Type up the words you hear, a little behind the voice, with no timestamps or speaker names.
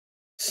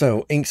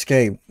So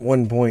Inkscape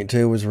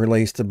 1.2 was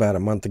released about a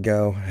month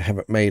ago. I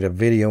haven't made a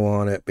video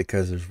on it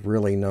because there's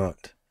really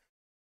not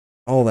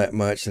all that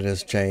much that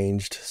has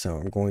changed. So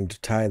I'm going to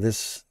tie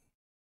this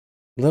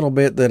little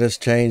bit that has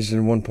changed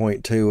in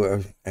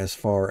 1.2 as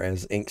far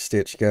as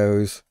Inkstitch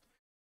goes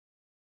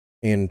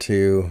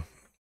into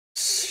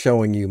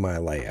showing you my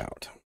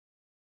layout.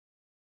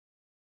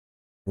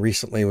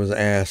 Recently was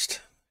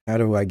asked, how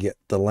do I get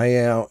the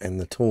layout and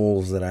the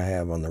tools that I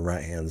have on the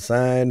right hand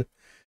side?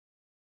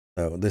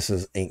 So this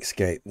is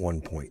Inkscape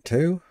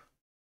 1.2.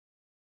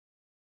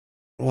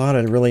 A lot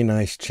of really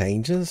nice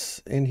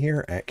changes in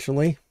here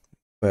actually,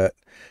 but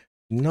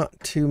not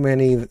too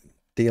many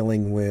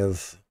dealing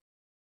with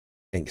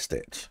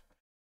Inkstitch.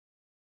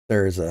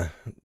 There's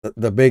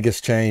the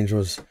biggest change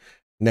was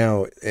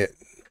now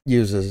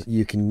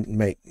you can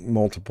make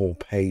multiple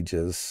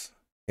pages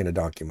in a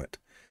document.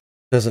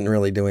 Doesn't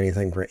really do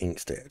anything for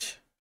Inkstitch.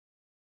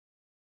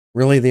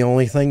 Really the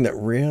only thing that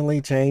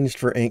really changed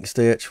for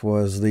Inkstitch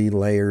was the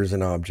layers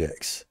and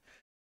objects.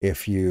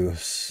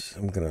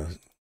 I'm going to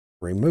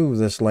remove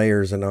this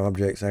layers and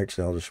objects.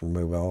 Actually, I'll just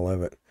remove all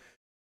of it.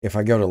 If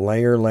I go to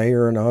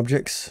layer and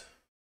objects,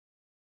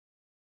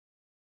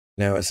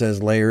 now it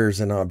says layers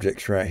and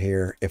objects right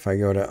here. If I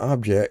go to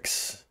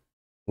objects,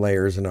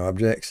 layers and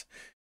objects,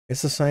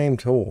 it's the same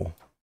tool.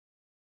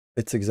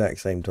 It's the exact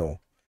same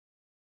tool.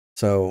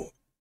 So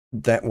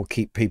that will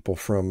keep people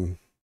from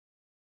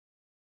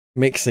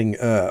mixing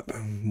up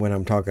when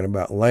I'm talking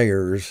about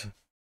layers,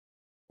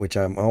 which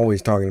I'm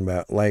always talking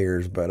about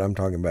layers, but I'm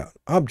talking about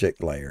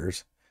object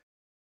layers.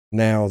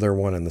 Now they're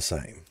one and the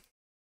same.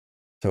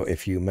 So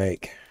if you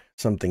make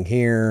something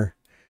here,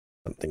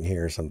 something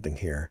here, something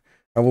here,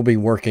 I will be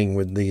working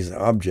with these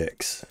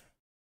objects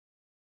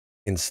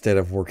instead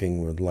of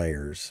working with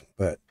layers,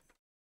 but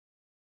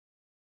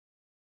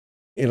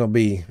it'll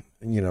be,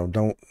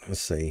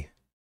 let's see,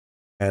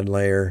 add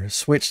layer,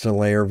 switch to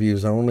layer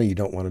views only. You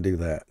don't want to do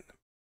that.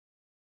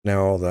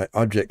 Now all the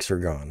objects are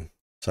gone.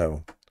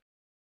 So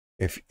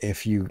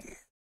if you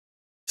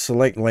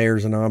select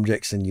layers and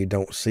objects and you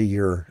don't see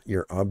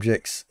your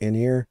objects in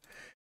here,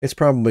 it's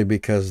probably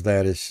because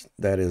that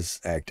is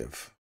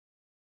active,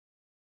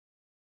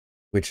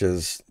 which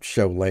is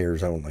show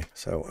layers only.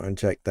 So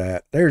uncheck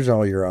that. There's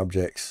all your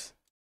objects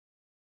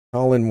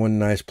all in one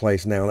nice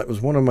place. Now that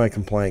was one of my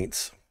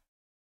complaints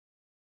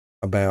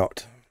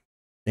about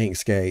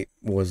Inkscape,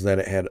 was that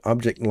it had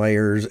object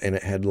layers and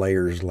it had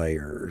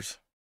layers,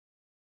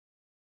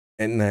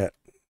 and that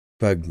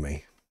bugged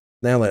me.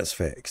 Now that's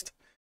fixed.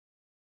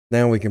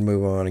 Now we can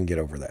move on and get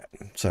over that.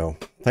 So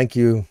thank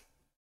you,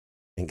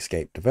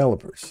 Inkscape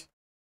developers.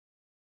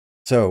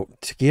 So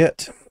to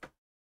get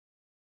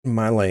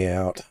my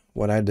layout,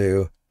 what I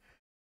do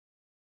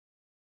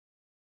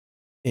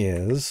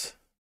is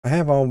I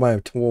have all my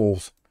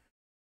tools.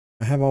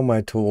 I have all my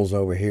tools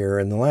over here.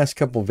 In the last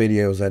couple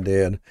videos I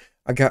did,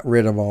 I got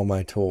rid of all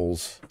my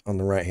tools on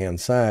the right hand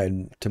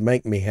side to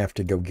make me have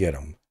to go get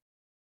them.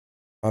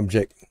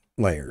 Object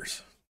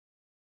layers.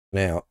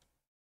 Now,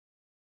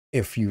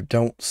 if you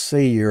don't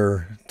see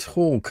your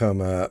tool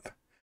come up,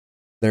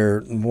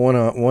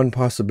 one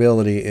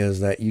possibility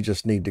is that you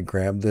just need to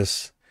grab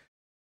this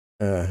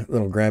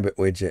little grab it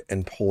widget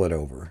and pull it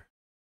over.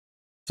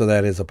 So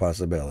that is a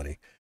possibility.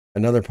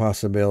 Another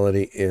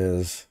possibility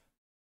is,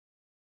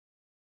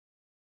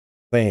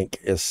 I think,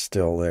 is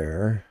still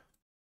there.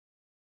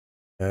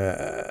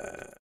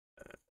 I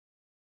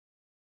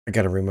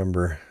got to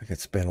remember,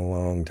 it's been a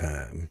long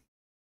time.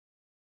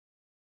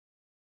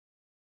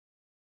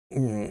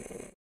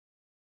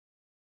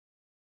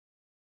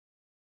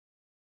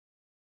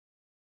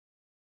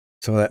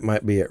 So that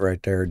might be it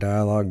right there.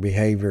 Dialog,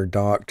 behavior,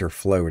 docked, or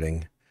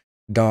floating.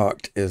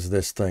 Docked is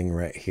this thing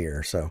right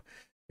here. So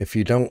if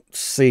you don't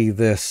see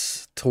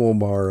this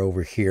toolbar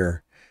over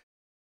here,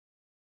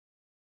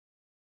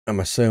 I'm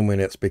assuming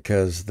it's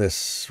because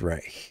this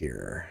right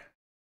here.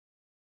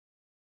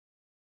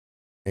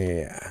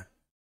 Yeah.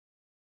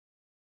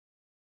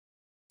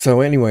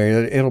 So anyway,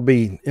 it'll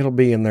be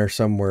in there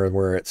somewhere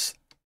where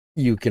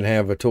you can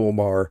have a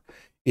toolbar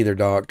either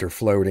docked or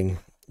floating.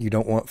 You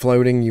don't want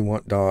floating, you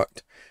want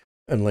docked,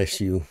 unless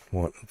you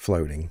want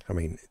floating. I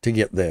mean, to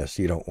get this,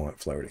 you don't want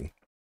floating.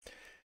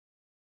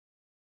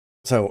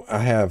 So I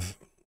have,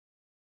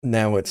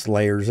 now it's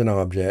layers and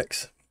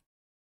objects.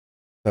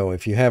 So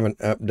if you haven't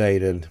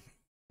updated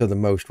to the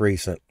most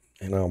recent,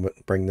 and I'll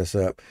bring this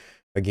up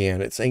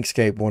again, it's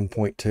Inkscape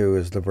 1.2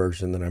 is the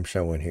version that I'm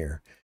showing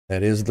here.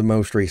 That is the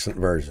most recent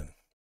version.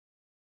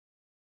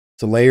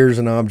 So layers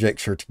and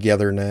objects are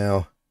together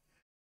now,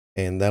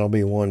 and that'll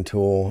be one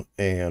tool,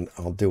 and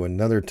I'll do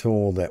another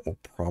tool that will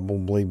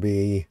probably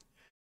be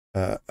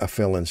a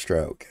fill and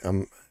stroke.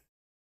 In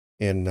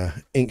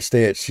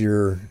Inkstitch,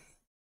 you're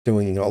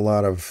doing a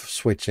lot of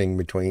switching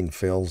between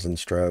fills and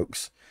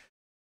strokes.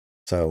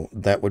 So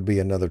that would be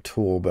another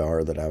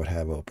toolbar that I would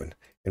have open.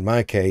 In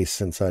my case,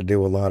 since I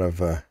do a lot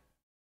of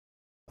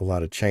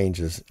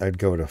changes, I'd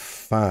go to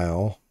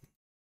File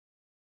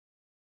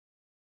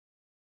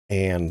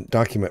and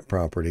Document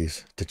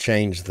Properties to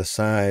change the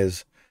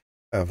size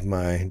of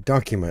my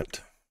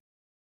document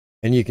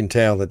And you can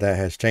tell that that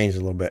has changed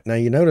a little bit. Now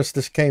you notice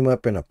this came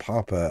up in a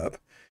pop-up,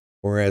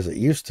 whereas it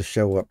used to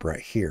show up right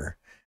here.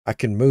 I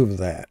can move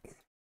that.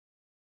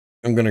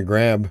 I'm going to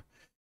grab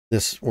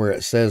this where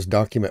it says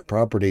document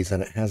properties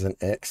and it has an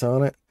X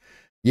on it.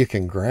 You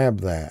can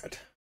grab that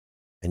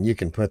and you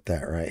can put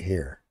that right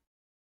here.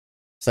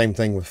 Same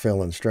thing with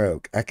fill and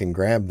stroke. I can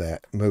grab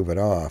that, move it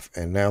off,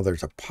 and now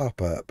there's a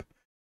pop-up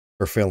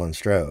for fill and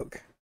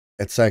stroke.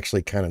 It's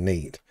actually kind of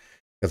neat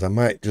because I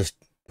might just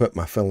put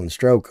my fill and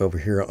stroke over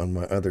here on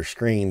my other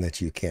screen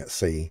that you can't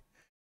see,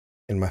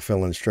 and my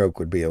fill and stroke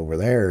would be over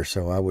there,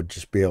 so I would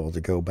just be able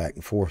to go back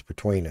and forth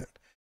between it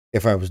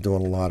if I was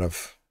doing a lot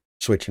of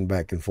switching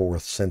back and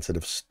forth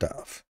sensitive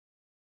stuff.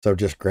 So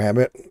just grab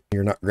it.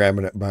 You're not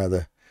grabbing it by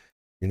the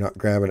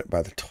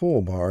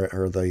toolbar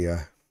or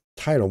the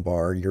title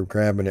bar. You're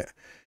grabbing it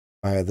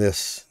by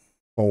this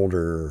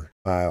folder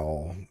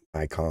file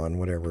icon,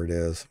 whatever it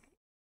is.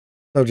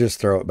 So just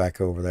throw it back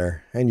over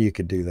there, and you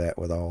could do that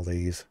with all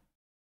these.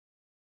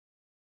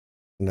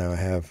 Now I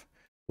have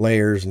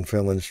layers and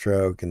fill and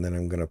stroke, and then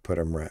I'm going to put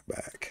them right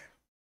back.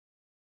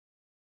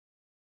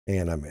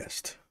 And I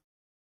missed.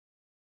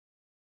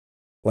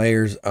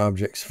 Layers,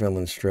 objects, fill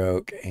and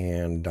stroke,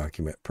 and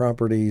document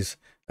properties.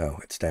 Oh,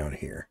 it's down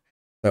here.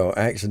 So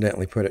I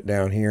accidentally put it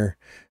down here.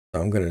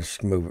 So I'm going to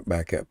just move it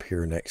back up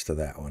here next to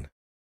that one.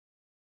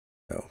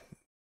 So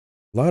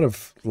a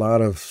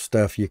lot of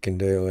stuff you can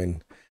do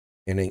in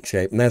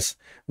Inkscape, and that's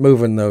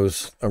moving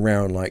those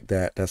around like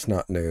that. That's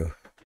not new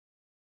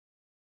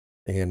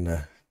in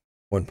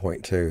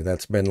 1.2.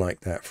 That's been like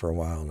that for a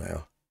while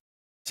now.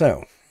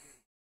 So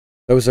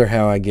those are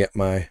how I get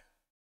my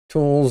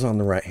tools on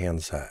the right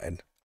hand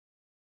side.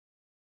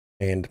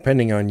 And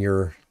depending on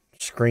your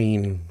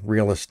screen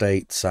real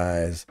estate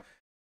size,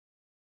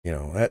 you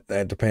know,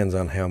 that depends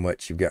on how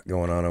much you've got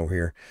going on over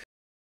here.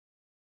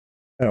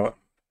 Oh,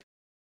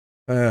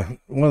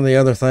 one of the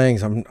other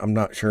things, I'm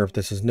not sure if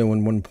this is new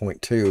in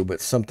 1.2, but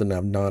something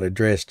I've not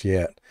addressed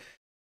yet.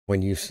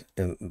 When you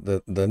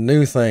the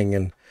new thing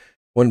in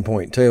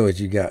 1.2 is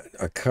you got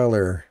a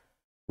color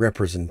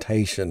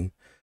representation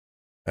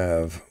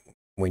of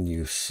when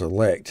you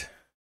select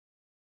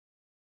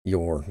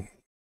your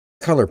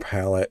color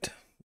palette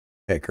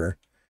picker,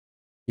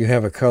 you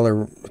have a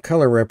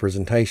color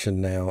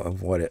representation now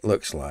of what it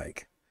looks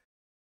like,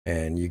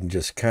 and you can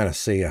just kind of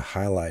see a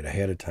highlight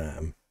ahead of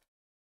time.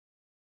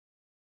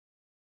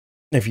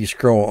 If you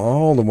scroll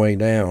all the way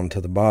down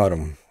to the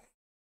bottom,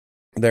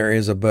 there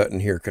is a button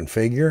here,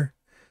 configure.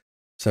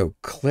 So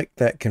click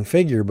that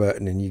configure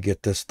button and you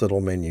get this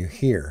little menu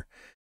here.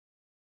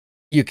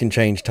 You can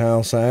change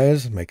tile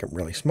size, make them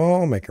really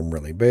small, make them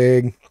really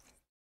big.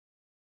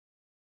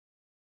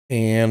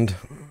 And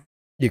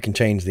you can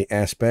change the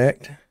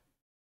aspect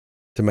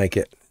to make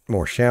it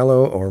more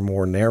shallow or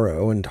more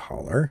narrow and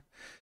taller,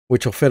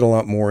 which will fit a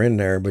lot more in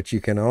there. But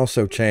you can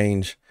also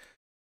change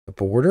the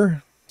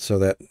border so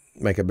that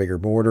make a bigger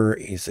border.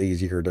 It's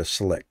easier to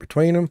select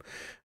between them.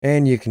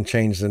 And you can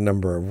change the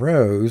number of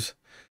rows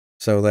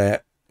so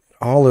that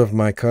all of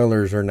my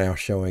colors are now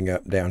showing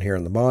up down here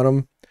on the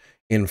bottom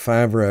in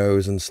 5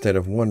 rows instead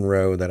of 1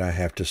 row that I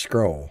have to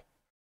scroll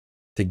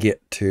to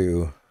get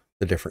to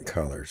the different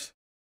colors.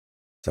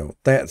 So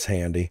that's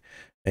handy.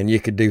 And you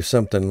could do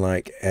something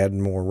like add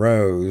more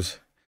rows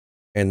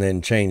and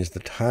then change the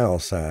tile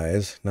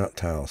size. Not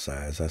tile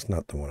size, that's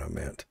not the one I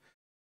meant.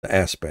 The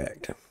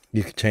aspect.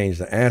 You could change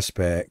the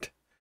aspect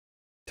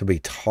to be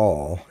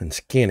tall and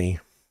skinny.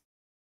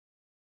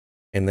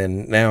 And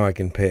then now I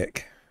can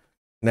pick,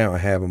 now I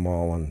have them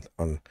all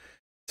on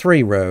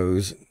 3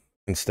 rows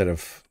instead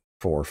of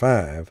 4 or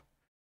 5.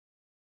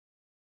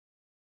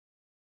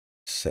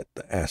 Set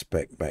the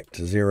aspect back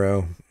to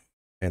 0,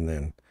 and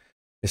then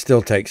it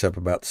still takes up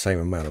about the same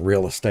amount of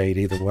real estate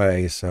either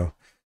way, so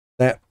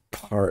that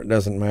part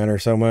doesn't matter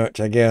so much,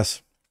 I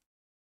guess.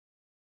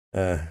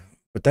 But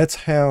that's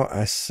how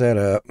I set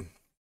up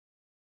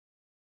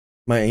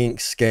my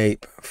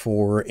Inkscape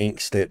for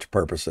Inkstitch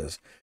purposes,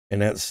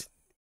 and that's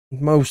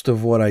most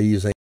of what I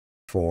use Inkscape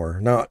for.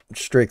 Not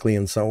strictly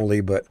and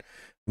solely, but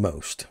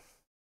most.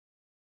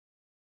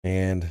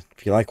 And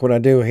if you like what I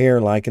do here,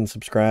 like and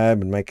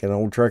subscribe and make an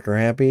old trucker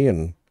happy.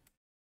 And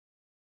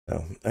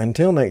so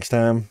until next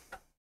time,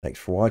 thanks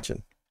for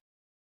watching.